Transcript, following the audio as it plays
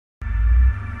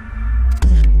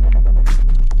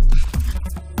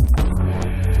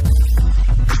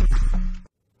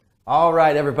All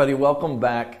right, everybody, welcome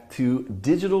back to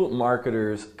Digital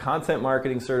Marketers Content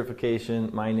Marketing Certification.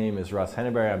 My name is Russ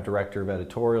Henneberry. I'm Director of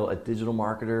Editorial at Digital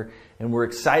Marketer, and we're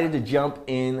excited to jump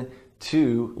in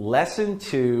to Lesson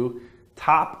 2,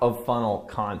 Top of Funnel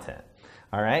Content.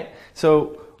 All right,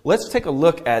 so let's take a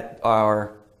look at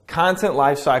our content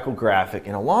lifecycle graphic,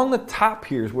 and along the top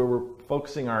here is where we're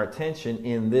focusing our attention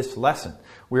in this lesson.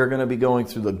 We are going to be going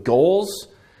through the goals,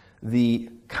 the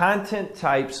content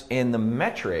types, and the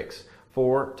metrics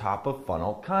for top of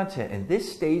funnel content. And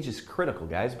this stage is critical,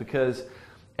 guys, because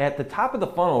at the top of the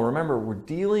funnel, remember, we're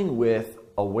dealing with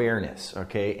awareness,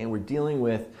 okay? And we're dealing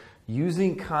with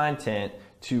using content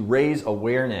to raise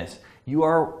awareness. You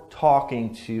are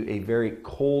talking to a very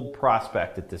cold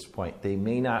prospect at this point. They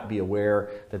may not be aware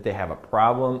that they have a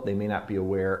problem. They may not be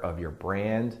aware of your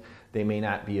brand. They may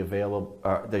not be available.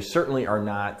 They certainly are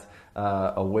not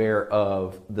aware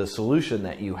of the solution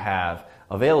that you have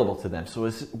available to them. So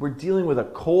we're dealing with a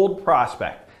cold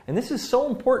prospect. And this is so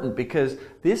important because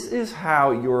this is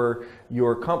how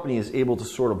your company is able to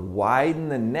sort of widen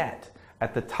the net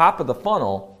at the top of the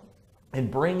funnel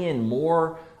and bring in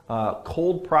more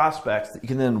cold prospects that you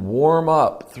can then warm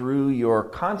up through your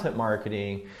content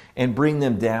marketing and bring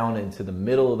them down into the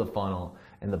middle of the funnel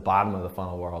and the bottom of the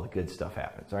funnel where all the good stuff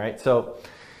happens. All right, so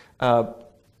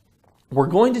we're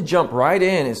going to jump right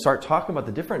in and start talking about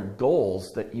the different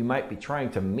goals that you might be trying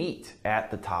to meet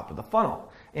at the top of the funnel.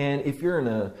 And if you're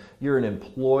an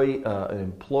employee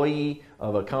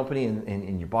of a company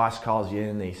and your boss calls you in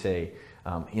and they say,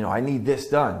 I need this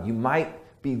done, you might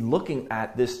be looking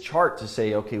at this chart to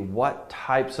say, okay, what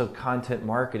types of content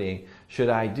marketing should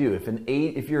I do?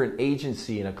 If you're an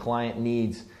agency and a client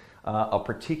needs a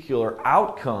particular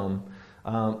outcome,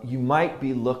 you might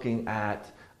be looking at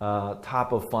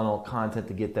top of funnel content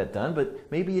to get that done,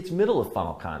 but maybe it's middle of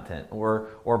funnel content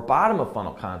or bottom of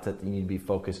funnel content that you need to be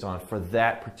focused on for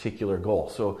that particular goal.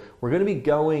 So we're going to be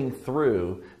going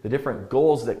through the different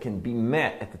goals that can be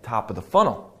met at the top of the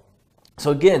funnel.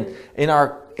 So again, in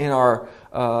our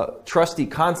trusty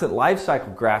content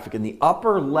lifecycle graphic, in the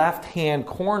upper left-hand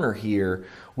corner here,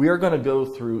 we are going to go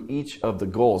through each of the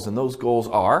goals, and those goals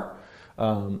are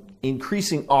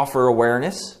increasing offer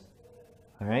awareness.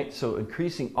 All right, so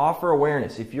increasing offer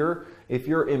awareness. If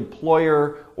your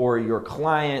employer or your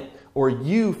client or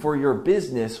you for your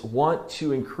business want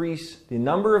to increase the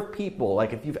number of people,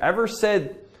 like if you've ever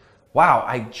said, wow,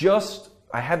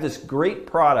 I have this great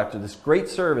product or this great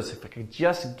service, if I could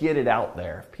just get it out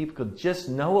there, if people could just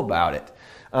know about it,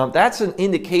 that's an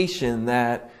indication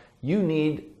that you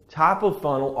need top of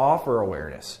funnel offer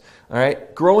awareness. All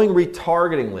right, growing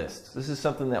retargeting lists. This is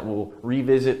something that we'll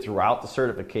revisit throughout the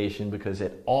certification because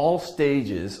at all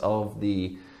stages of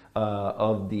the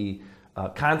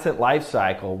content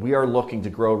lifecycle, we are looking to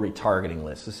grow retargeting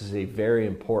lists. This is a very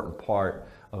important part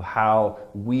of how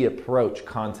we approach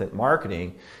content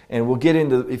marketing. And we'll get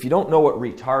into, if you don't know what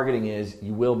retargeting is,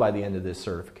 you will by the end of this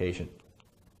certification.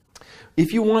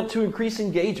 If you want to increase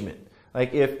engagement,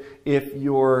 like if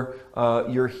you're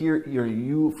here,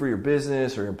 you for your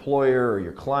business or employer or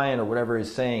your client or whatever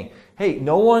is saying, hey,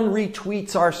 no one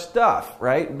retweets our stuff,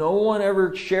 right? No one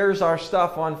ever shares our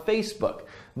stuff on Facebook.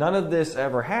 None of this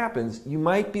ever happens. You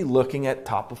might be looking at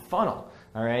top of funnel,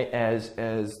 all right,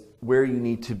 as where you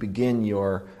need to begin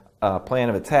your plan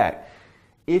of attack.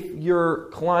 If your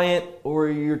client or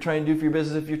you're trying to do for your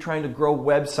business, if you're trying to grow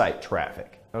website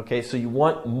traffic, okay, so you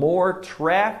want more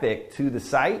traffic to the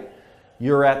site,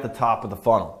 you're at the top of the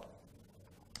funnel.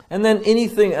 And then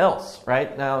anything else,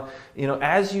 right? Now,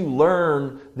 as you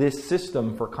learn this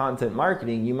system for content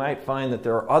marketing, you might find that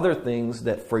there are other things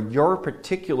that for your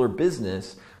particular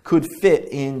business could fit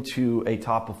into a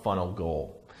top of funnel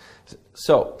goal.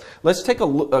 So let's take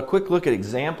a quick look at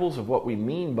examples of what we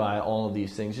mean by all of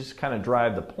these things, just to kind of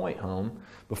drive the point home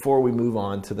before we move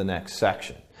on to the next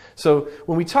section. So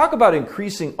when we talk about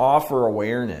increasing offer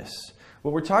awareness,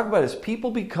 what we're talking about is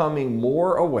people becoming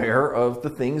more aware of the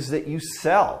things that you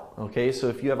sell. Okay, so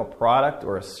if you have a product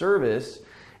or a service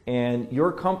and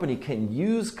your company can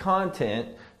use content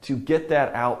to get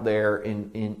that out there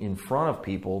in front of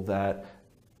people that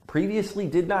previously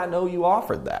did not know you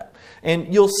offered that.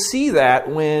 And you'll see that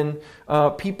when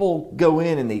people go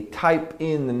in and they type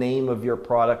in the name of your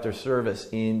product or service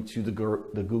into the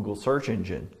Google search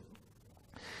engine.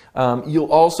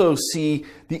 You'll also see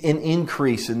an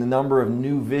increase in the number of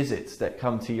new visits that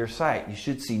come to your site. You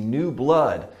should see new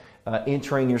blood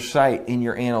entering your site in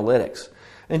your analytics.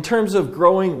 In terms of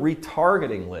growing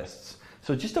retargeting lists,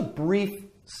 so just a brief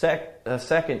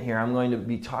second here, I'm going to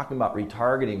be talking about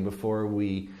retargeting before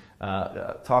we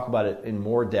talk about it in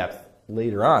more depth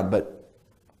later on. But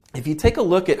if you take a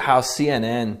look at how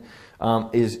CNN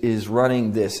is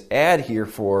running this ad here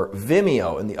for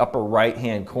Vimeo in the upper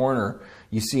right-hand corner,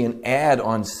 you see an ad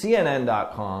on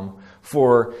CNN.com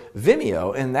for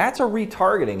Vimeo, and that's a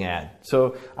retargeting ad.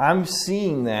 So I'm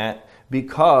seeing that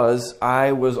because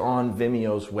I was on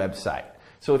Vimeo's website.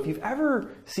 So if you've ever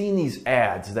seen these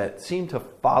ads that seem to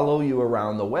follow you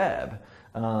around the web,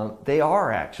 they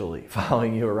are actually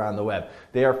following you around the web.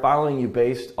 They are following you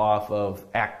based off of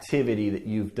activity that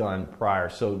you've done prior.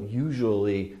 So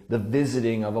usually the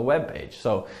visiting of a web page.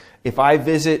 So if I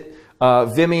visit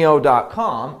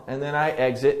Vimeo.com and then I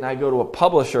exit and I go to a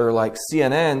publisher like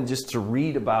CNN just to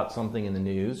read about something in the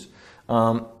news,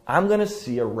 I'm going to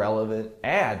see a relevant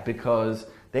ad because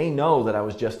they know that I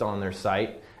was just on their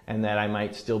site and that I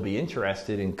might still be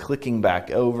interested in clicking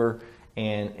back over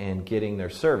and getting their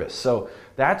service. So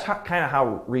that's kind of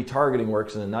how retargeting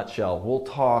works in a nutshell. We'll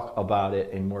talk about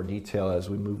it in more detail as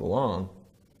we move along.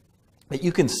 But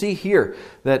you can see here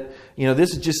that,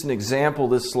 this is just an example,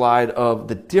 this slide, of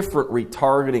the different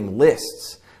retargeting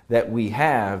lists that we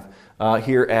have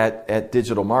here at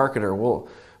Digital Marketer.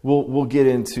 We'll get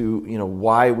into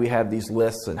why we have these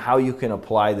lists and how you can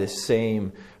apply this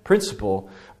same principle.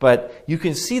 But you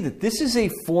can see that this is a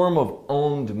form of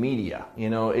owned media.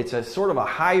 It's a sort of a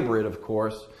hybrid, of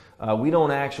course. We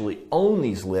don't actually own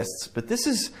these lists, but this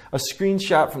is a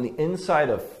screenshot from the inside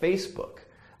of Facebook,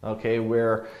 okay,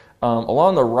 where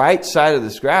along the right side of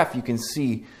this graph, you can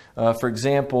see, for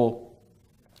example,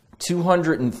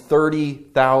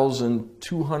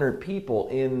 230,200 people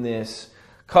in this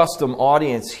custom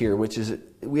audience here, which is,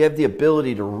 we have the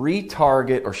ability to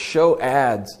retarget or show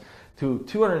ads to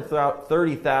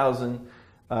 230,000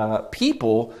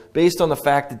 people based on the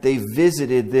fact that they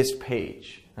visited this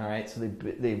page. All right, so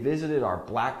they visited our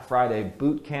Black Friday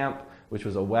boot camp, which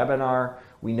was a webinar.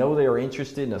 We know they are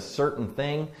interested in a certain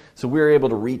thing, so we're able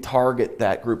to retarget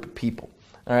that group of people.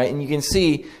 All right, and you can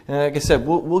see, like I said,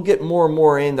 we'll get more and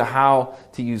more into how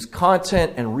to use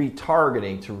content and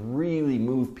retargeting to really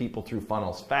move people through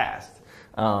funnels fast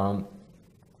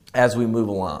as we move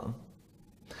along.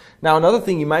 Now, another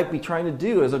thing you might be trying to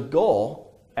do as a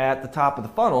goal at the top of the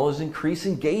funnel is increase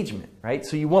engagement, right?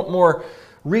 So you want more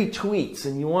retweets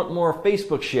and you want more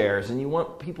Facebook shares and you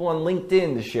want people on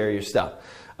LinkedIn to share your stuff.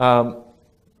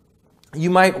 You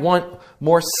might want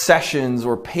more sessions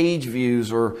or page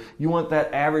views, or you want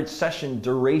that average session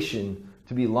duration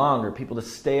to be longer, people to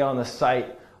stay on the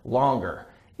site longer.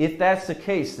 If that's the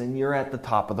case, then you're at the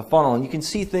top of the funnel. And you can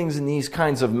see things in these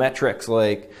kinds of metrics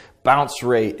like bounce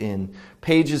rate and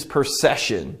pages per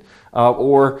session,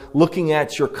 or looking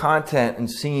at your content and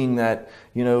seeing that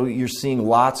you're seeing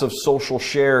lots of social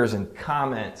shares and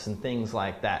comments and things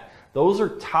like that. Those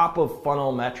are top of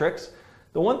funnel metrics.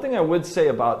 The one thing I would say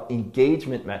about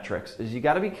engagement metrics is you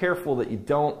got to be careful that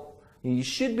you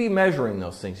should be measuring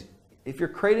those things. If you're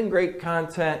creating great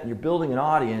content and you're building an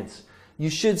audience, you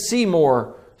should see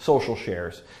more social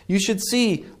shares. You should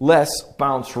see less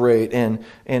bounce rate and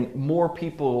more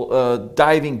people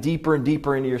diving deeper and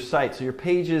deeper into your site. So your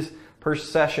pages per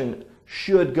session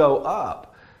should go up.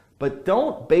 But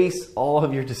don't base all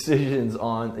of your decisions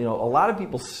on, a lot of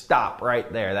people stop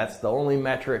right there. That's the only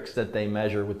metrics that they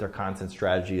measure with their content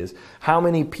strategy is how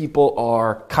many people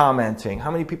are commenting, how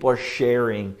many people are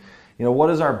sharing, what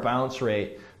is our bounce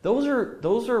rate. Those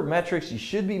are metrics you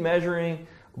should be measuring,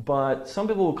 but some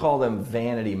people will call them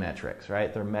vanity metrics,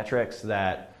 right? They're metrics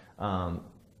that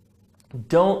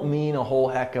don't mean a whole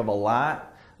heck of a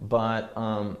lot, but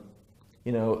are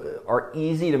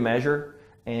easy to measure.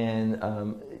 And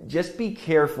just be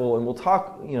careful, and we'll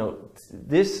talk,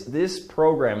 this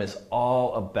program is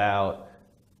all about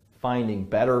finding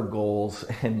better goals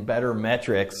and better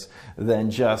metrics than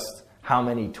just how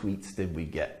many tweets did we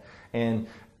get. And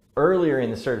earlier in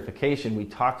the certification, we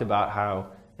talked about how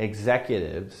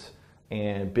executives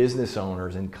and business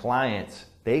owners and clients,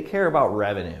 they care about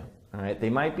revenue, all right? They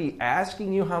might be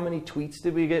asking you how many tweets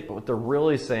did we get, but what they're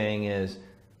really saying is,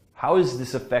 how is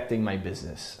this affecting my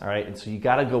business? All right, and so you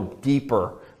got to go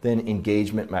deeper than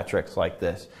engagement metrics like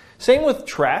this. Same with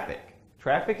traffic.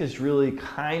 Traffic is really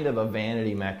kind of a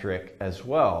vanity metric as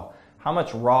well. How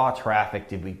much raw traffic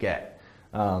did we get?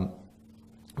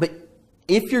 But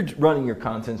if you're running your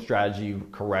content strategy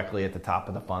correctly at the top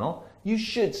of the funnel, you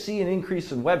should see an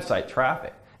increase in website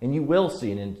traffic. And you will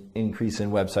see an increase in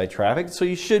website traffic. So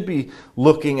you should be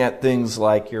looking at things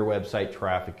like your website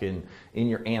traffic in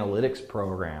your analytics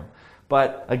program.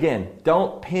 But again,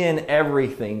 don't pin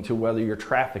everything to whether your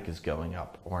traffic is going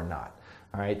up or not.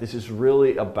 All right, this is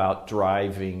really about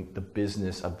driving the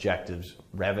business objectives,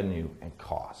 revenue, and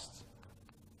costs.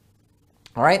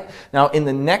 All right, now in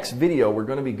the next video, we're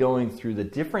going to be going through the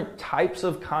different types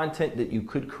of content that you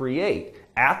could create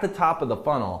at the top of the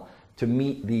funnel to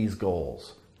meet these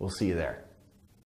goals. We'll see you there.